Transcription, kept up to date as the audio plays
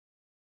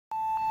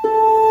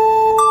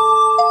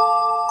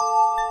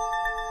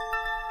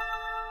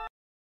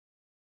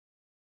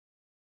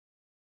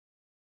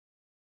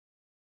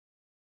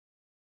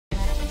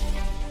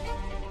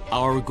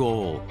Our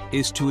goal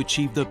is to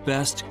achieve the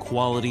best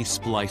quality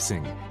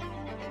splicing,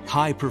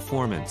 high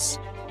performance,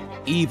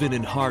 even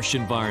in harsh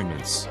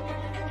environments.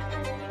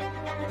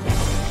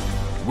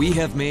 We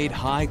have made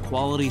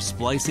high-quality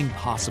splicing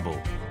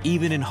possible,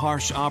 even in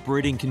harsh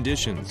operating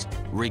conditions,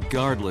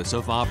 regardless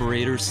of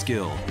operator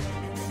skill.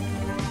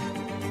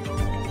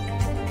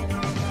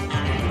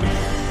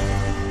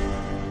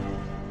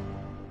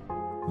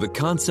 The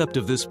concept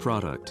of this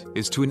product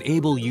is to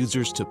enable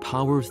users to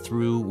power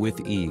through with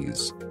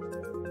ease.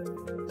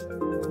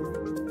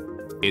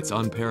 Its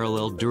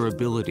unparalleled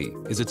durability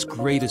is its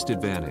greatest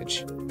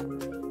advantage.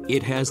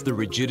 It has the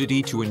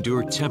rigidity to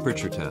endure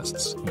temperature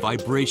tests,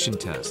 vibration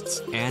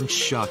tests, and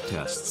shock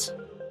tests.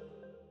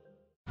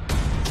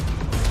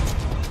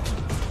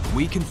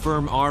 We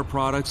confirm our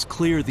products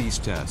clear these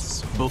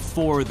tests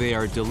before they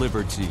are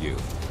delivered to you.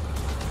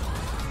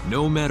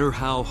 No matter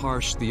how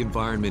harsh the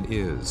environment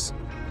is,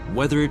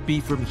 whether it be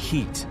from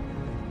heat,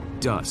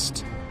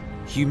 dust,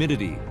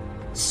 humidity,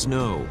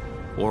 snow,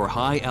 or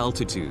high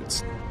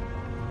altitudes,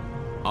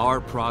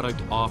 our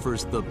product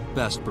offers the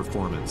best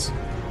performance.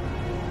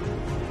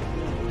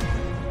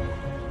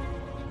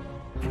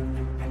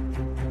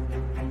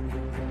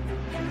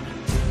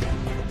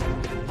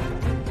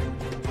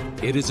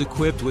 It is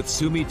equipped with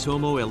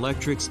Sumitomo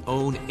Electric's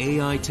own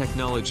AI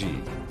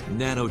technology,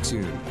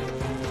 NanoTune.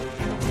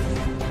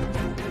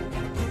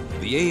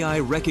 The AI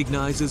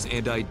recognizes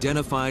and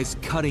identifies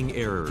cutting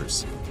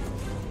errors,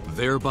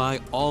 thereby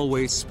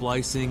always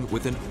splicing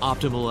with an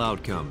optimal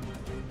outcome.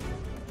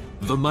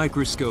 The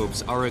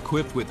microscopes are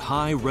equipped with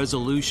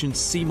high-resolution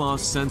CMOS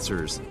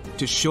sensors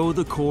to show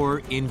the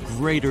core in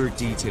greater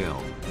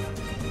detail.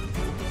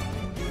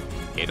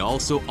 It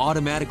also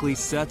automatically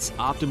sets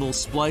optimal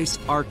splice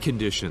arc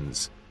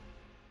conditions.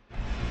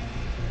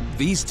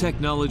 These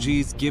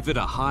technologies give it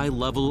a high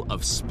level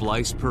of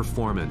splice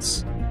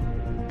performance.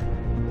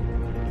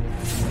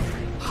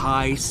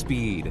 High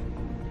speed.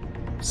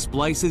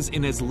 Splices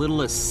in as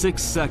little as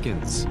 6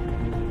 seconds.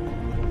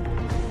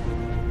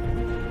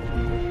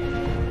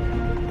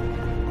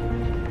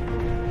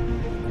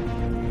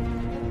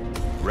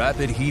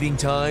 Rapid heating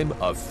time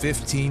of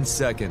 15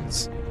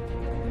 seconds.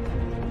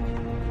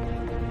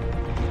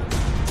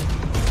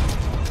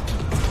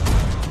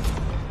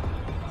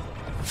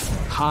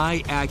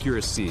 High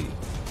accuracy.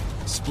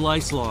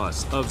 Splice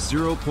loss of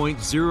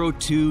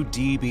 0.02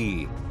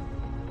 dB.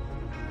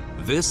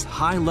 This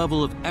high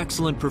level of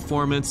excellent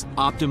performance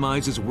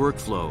optimizes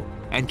workflow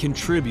and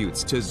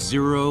contributes to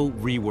zero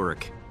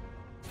rework.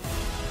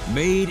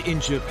 Made in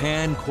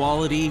Japan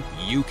quality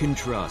you can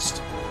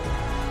trust.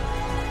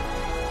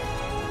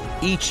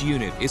 Each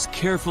unit is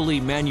carefully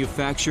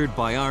manufactured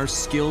by our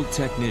skilled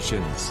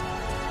technicians.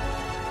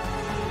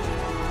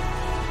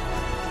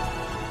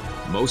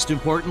 Most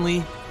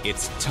importantly,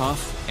 it's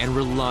tough and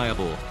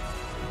reliable,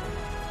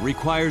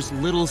 requires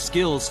little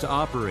skills to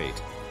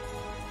operate,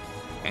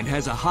 and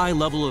has a high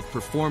level of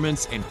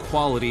performance and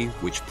quality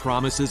which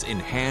promises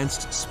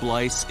enhanced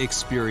splice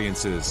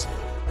experiences.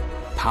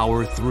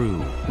 Power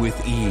through with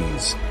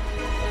ease.